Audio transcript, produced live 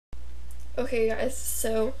Okay, guys,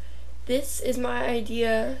 so this is my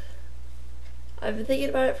idea. I've been thinking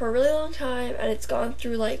about it for a really long time, and it's gone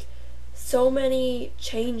through like so many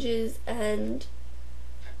changes and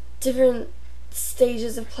different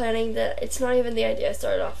stages of planning that it's not even the idea I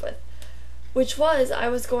started off with. Which was, I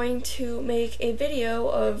was going to make a video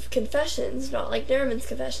of confessions, not like Neriman's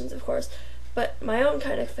confessions, of course, but my own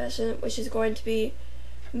kind of confession, which is going to be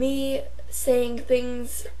me saying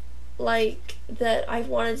things like that I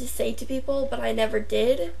wanted to say to people, but I never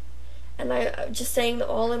did. And I just saying them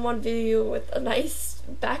all in one video with a nice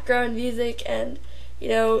background music and,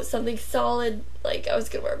 something solid, like I was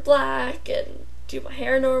gonna wear black and do my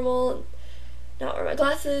hair normal and not wear my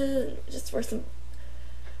glasses and just wear some.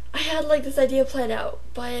 I had like this idea planned out,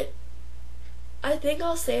 but I think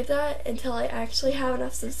I'll save that until I actually have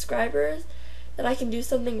enough subscribers that I can do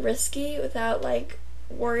something risky without like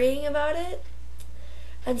worrying about it.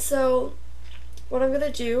 And so what I'm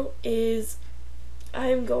gonna do is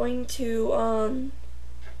I'm going to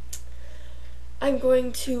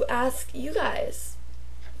ask you guys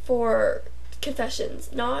for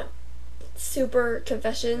confessions, not super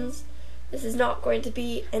confessions. This is not going to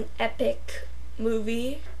be an epic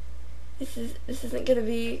movie. This isn't gonna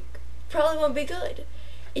be, probably won't be good.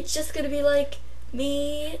 It's just gonna be like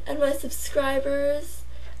me and my subscribers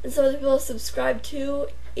and some of the people I subscribe to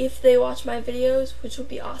if they watch my videos, which would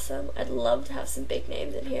be awesome. I'd love to have some big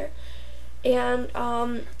names in here. And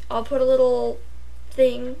I'll put a little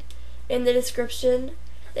thing in the description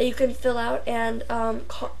that you can fill out and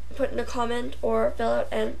put in a comment or fill out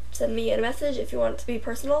and send me a message if you want it to be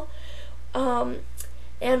personal.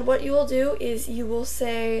 And what you will do is you will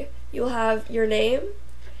say, you will have your name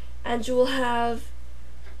and you will have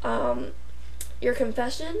your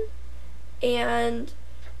confession, and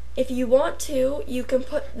if you want to, you can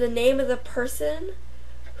put the name of the person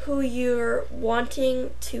who you're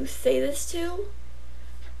wanting to say this to,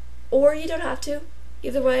 or you don't have to.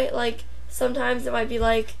 Either way, like sometimes it might be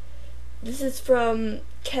like, this is from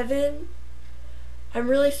Kevin. I'm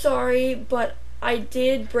really sorry, but I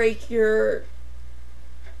did break your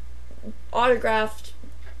autographed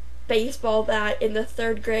baseball bat in the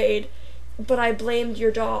 3rd grade, but I blamed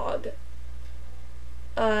your dog.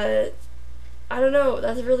 I don't know,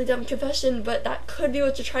 that's a really dumb confession, but that could be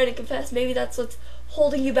what you're trying to confess. Maybe that's what's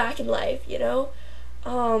holding you back in life,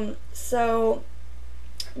 So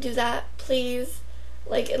do that, please.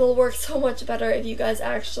 Like, it'll work so much better if you guys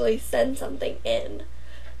actually send something in.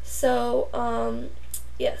 So,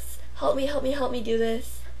 yes, help me do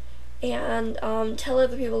this, and tell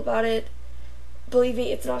other people about it. Believe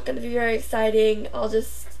me, it's not going to be very exciting. I'll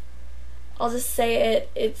just say it.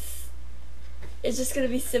 It's just going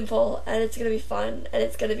to be simple, and it's going to be fun, and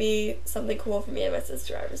it's going to be something cool for me and my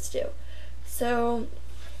subscribers to do. So,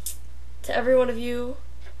 to every one of you,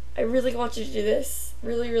 I really want you to do this.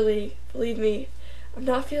 Really, really, believe me, I'm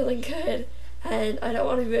not feeling good, and I don't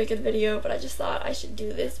want to make a video, but I just thought I should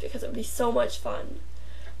do this because it would be so much fun.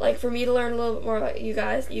 Like, for me to learn a little bit more about you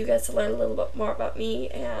guys to learn a little bit more about me,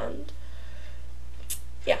 and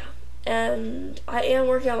yeah. And I am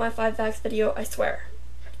working on my 5 facts video, I swear.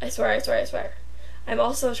 I swear. I'm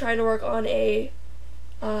also trying to work on a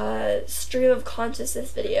stream of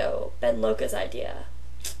consciousness video, Ben Loca's idea.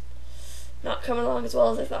 Not coming along as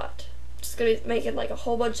well as I thought. Just gonna be making like a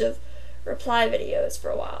whole bunch of reply videos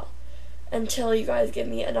for a while until you guys give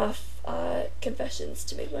me enough confessions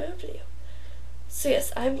to make my own video. So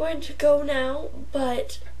yes, I'm going to go now,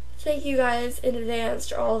 but thank you guys in advance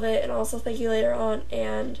for all of it, and also thank you later on.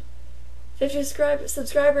 And 50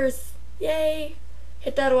 subscribers, yay!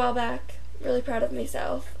 Hit that a while back. Really proud of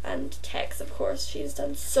myself, and Tex, of course. She's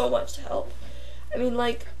done so much to help. I mean,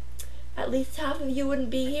 like, at least half of you wouldn't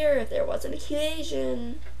be here if there wasn't a cute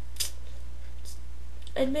Asian. Just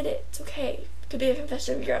admit it. It's okay. It could be a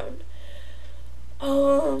confession of your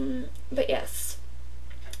own. But yes.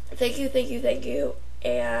 Thank you.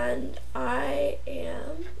 And I